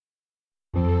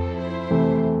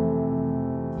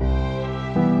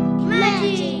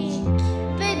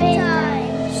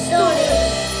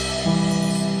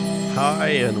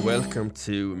Hi and welcome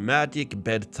to Magic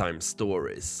Bedtime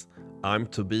Stories. I'm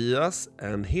Tobias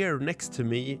and here next to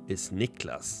me is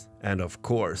Niklas. And of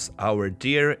course our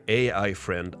dear AI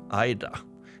friend Ida.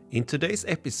 In today's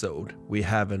episode we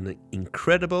have an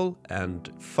incredible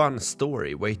and fun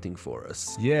story waiting for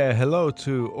us. Yeah, hello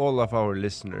to all of our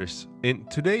listeners. In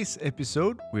today's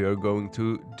episode we are going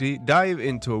to dive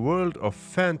into a world of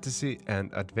fantasy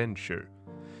and adventure.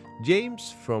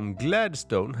 James from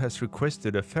Gladstone has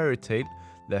requested a fairy tale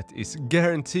that is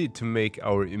guaranteed to make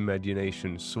our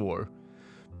imagination soar.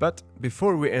 But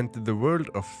before we enter the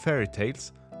world of fairy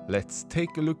tales, let's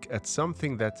take a look at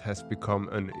something that has become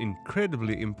an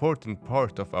incredibly important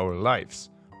part of our lives: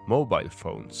 mobile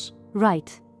phones.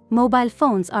 Right. Mobile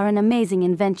phones are an amazing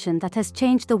invention that has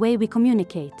changed the way we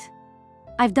communicate.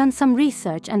 I've done some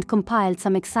research and compiled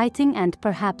some exciting and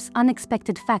perhaps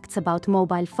unexpected facts about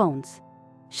mobile phones.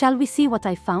 Shall we see what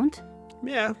I found?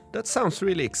 Yeah, that sounds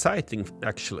really exciting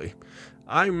actually.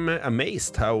 I'm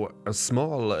amazed how a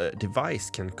small device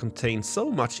can contain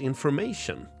so much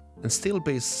information and still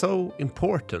be so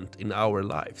important in our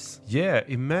lives. Yeah,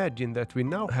 imagine that we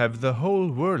now have the whole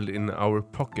world in our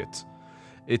pocket.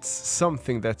 It's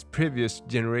something that previous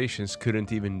generations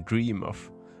couldn't even dream of.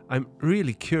 I'm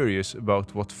really curious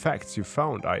about what facts you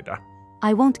found, Ida.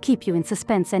 I won't keep you in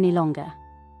suspense any longer.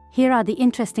 Here are the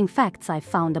interesting facts I've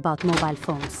found about mobile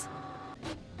phones.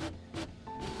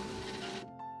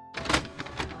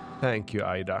 Thank you,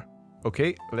 Ida.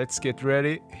 Okay, let's get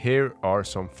ready. Here are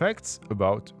some facts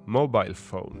about mobile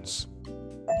phones.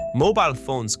 Mobile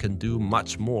phones can do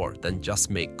much more than just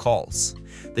make calls.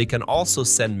 They can also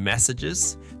send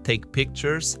messages, take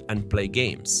pictures, and play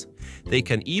games. They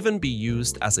can even be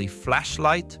used as a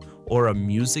flashlight or a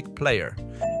music player.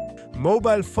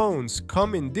 Mobile phones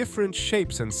come in different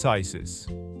shapes and sizes.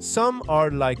 Some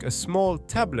are like a small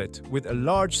tablet with a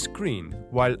large screen,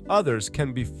 while others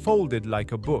can be folded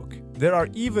like a book. There are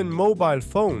even mobile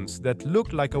phones that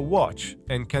look like a watch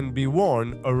and can be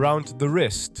worn around the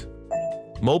wrist.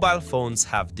 Mobile phones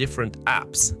have different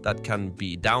apps that can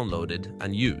be downloaded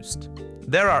and used.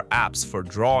 There are apps for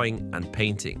drawing and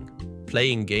painting,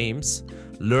 playing games,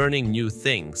 learning new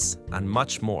things, and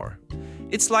much more.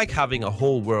 It's like having a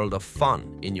whole world of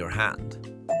fun in your hand.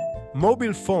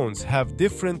 Mobile phones have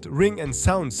different ring and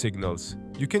sound signals.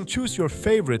 You can choose your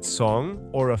favorite song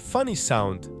or a funny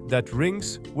sound that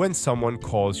rings when someone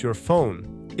calls your phone.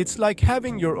 It's like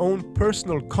having your own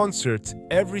personal concert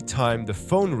every time the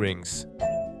phone rings.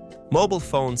 Mobile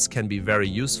phones can be very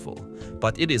useful,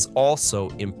 but it is also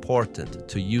important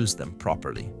to use them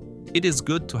properly. It is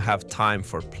good to have time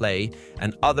for play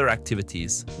and other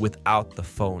activities without the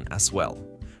phone as well.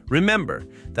 Remember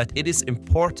that it is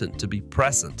important to be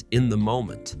present in the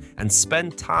moment and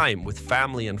spend time with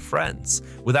family and friends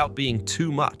without being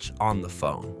too much on the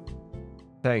phone.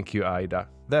 Thank you, Ida.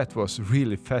 That was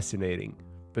really fascinating.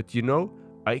 But you know,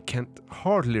 I can't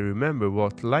hardly remember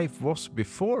what life was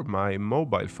before my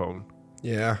mobile phone.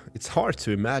 Yeah, it's hard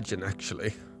to imagine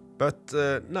actually. But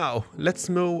now, let's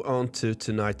move on to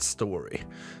tonight's story.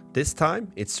 This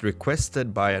time, it's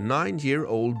requested by a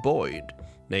 9-year-old boy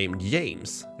named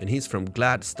James, and he's from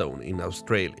Gladstone in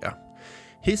Australia.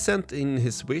 He sent in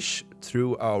his wish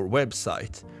through our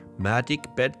website,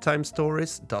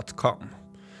 magicbedtimestories.com.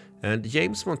 And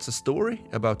James wants a story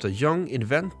about a young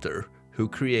inventor who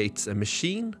creates a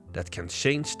machine that can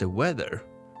change the weather.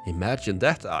 Imagine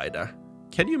that, Ida.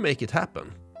 Can you make it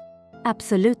happen?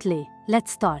 Absolutely.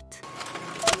 Let's start.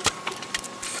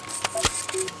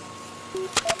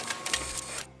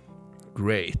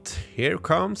 Great. Here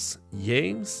comes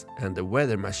James and the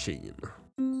weather machine.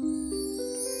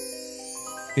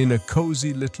 In a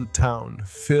cozy little town,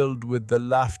 filled with the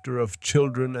laughter of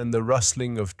children and the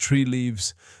rustling of tree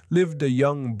leaves, lived a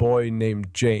young boy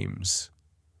named James.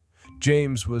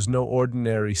 James was no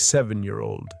ordinary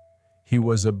 7-year-old. He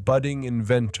was a budding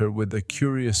inventor with a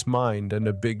curious mind and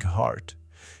a big heart.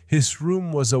 His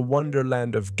room was a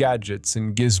wonderland of gadgets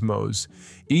and gizmos,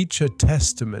 each a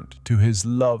testament to his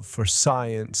love for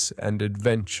science and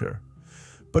adventure.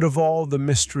 But of all the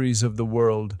mysteries of the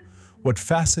world, what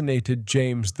fascinated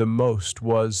James the most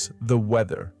was the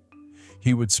weather.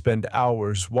 He would spend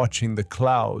hours watching the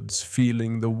clouds,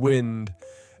 feeling the wind,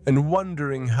 and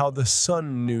wondering how the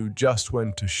sun knew just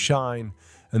when to shine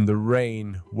and the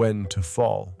rain when to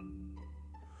fall.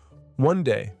 One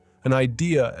day, an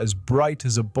idea as bright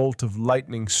as a bolt of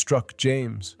lightning struck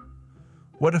James.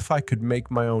 What if I could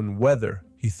make my own weather,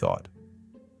 he thought.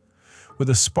 With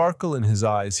a sparkle in his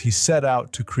eyes, he set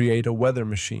out to create a weather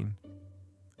machine.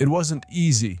 It wasn't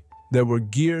easy. There were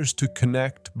gears to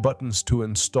connect, buttons to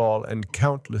install, and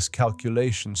countless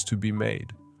calculations to be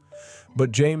made.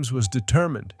 But James was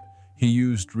determined. He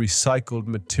used recycled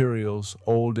materials,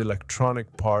 old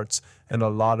electronic parts, and a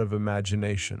lot of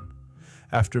imagination.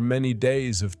 After many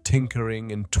days of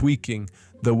tinkering and tweaking,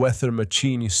 the weather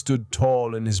machine stood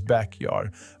tall in his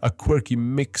backyard, a quirky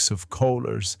mix of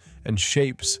colors and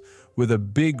shapes with a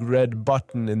big red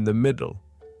button in the middle.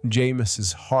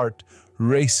 James's heart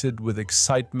raced with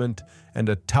excitement and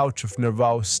a touch of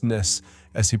nervousness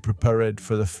as he prepared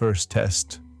for the first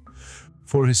test.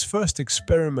 For his first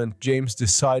experiment, James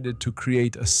decided to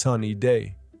create a sunny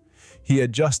day. He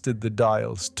adjusted the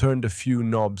dials, turned a few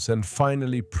knobs, and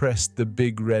finally pressed the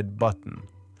big red button.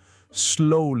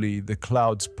 Slowly, the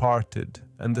clouds parted,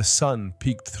 and the sun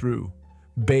peeked through,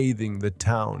 bathing the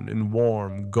town in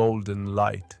warm, golden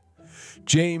light.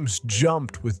 James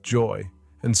jumped with joy,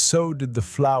 and so did the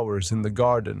flowers in the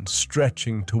garden,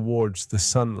 stretching towards the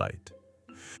sunlight.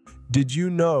 "Did you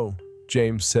know,"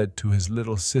 James said to his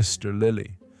little sister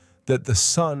Lily, "that the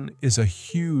sun is a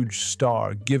huge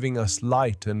star giving us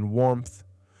light and warmth?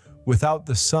 Without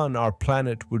the sun, our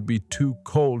planet would be too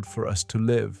cold for us to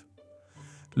live."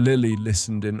 Lily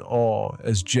listened in awe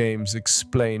as James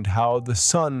explained how the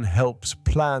sun helps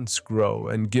plants grow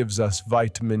and gives us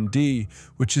vitamin D,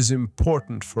 which is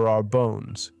important for our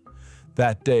bones.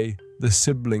 That day, the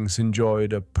siblings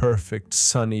enjoyed a perfect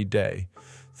sunny day,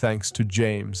 thanks to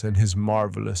James and his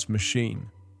marvelous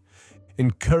machine.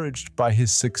 Encouraged by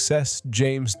his success,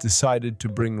 James decided to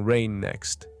bring rain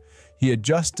next. He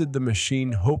adjusted the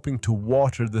machine, hoping to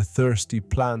water the thirsty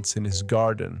plants in his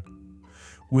garden.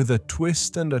 With a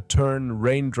twist and a turn,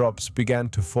 raindrops began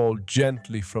to fall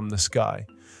gently from the sky.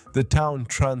 The town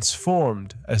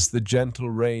transformed as the gentle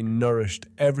rain nourished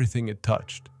everything it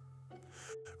touched.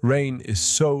 "Rain is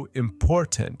so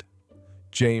important,"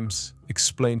 James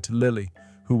explained to Lily,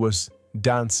 who was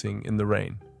dancing in the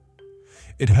rain.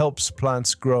 "It helps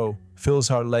plants grow,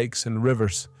 fills our lakes and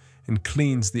rivers, and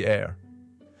cleans the air."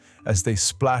 As they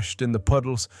splashed in the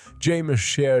puddles, James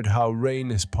shared how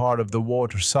rain is part of the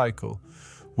water cycle,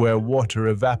 where water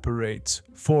evaporates,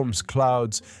 forms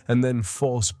clouds, and then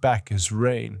falls back as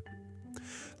rain.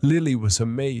 Lily was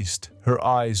amazed, her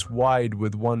eyes wide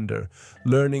with wonder,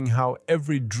 learning how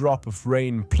every drop of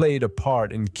rain played a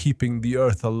part in keeping the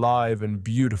earth alive and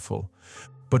beautiful.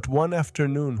 But one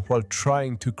afternoon, while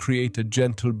trying to create a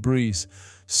gentle breeze,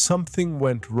 something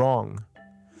went wrong.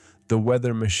 The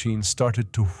weather machine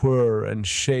started to whir and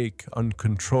shake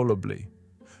uncontrollably.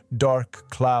 Dark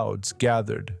clouds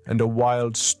gathered, and a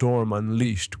wild storm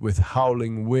unleashed with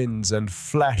howling winds and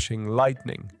flashing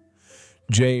lightning.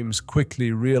 James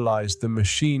quickly realized the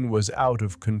machine was out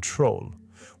of control.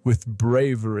 With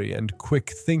bravery and quick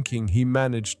thinking, he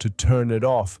managed to turn it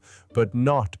off, but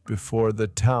not before the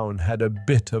town had a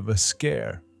bit of a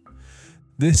scare.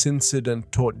 This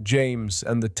incident taught James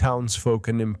and the townsfolk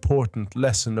an important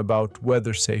lesson about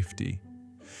weather safety.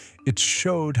 It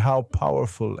showed how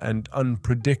powerful and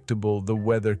unpredictable the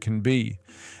weather can be,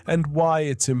 and why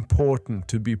it's important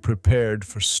to be prepared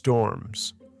for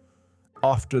storms.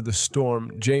 After the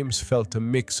storm, James felt a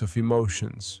mix of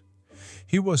emotions.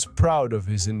 He was proud of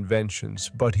his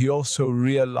inventions, but he also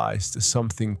realized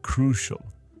something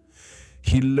crucial.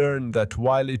 He learned that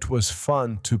while it was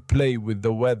fun to play with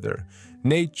the weather,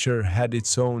 nature had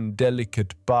its own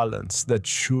delicate balance that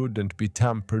shouldn't be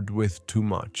tampered with too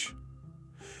much.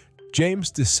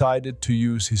 James decided to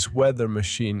use his weather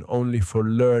machine only for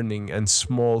learning and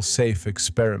small, safe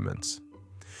experiments.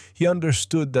 He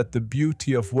understood that the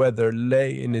beauty of weather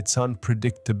lay in its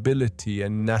unpredictability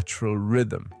and natural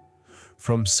rhythm.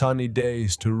 From sunny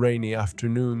days to rainy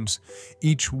afternoons,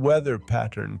 each weather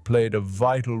pattern played a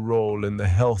vital role in the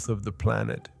health of the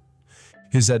planet.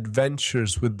 His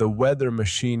adventures with the weather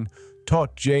machine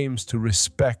taught James to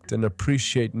respect and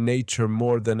appreciate nature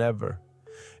more than ever.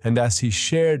 And as he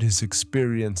shared his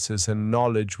experiences and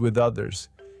knowledge with others,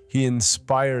 he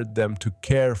inspired them to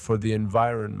care for the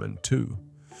environment too.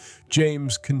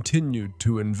 James continued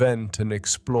to invent and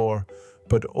explore,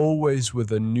 but always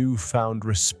with a newfound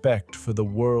respect for the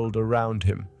world around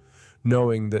him,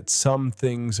 knowing that some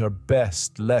things are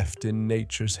best left in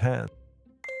nature's hands.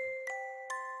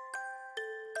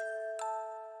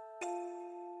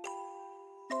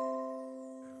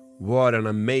 What an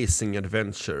amazing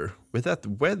adventure with that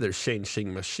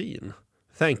weather-changing machine.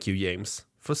 Thank you, James,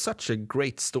 for such a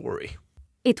great story.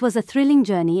 It was a thrilling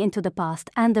journey into the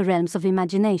past and the realms of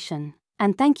imagination.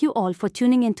 And thank you all for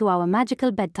tuning into our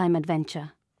magical bedtime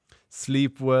adventure.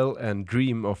 Sleep well and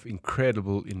dream of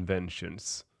incredible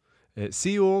inventions.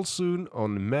 See you all soon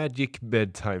on Magic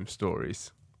Bedtime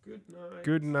Stories. Good night.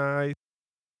 Good night.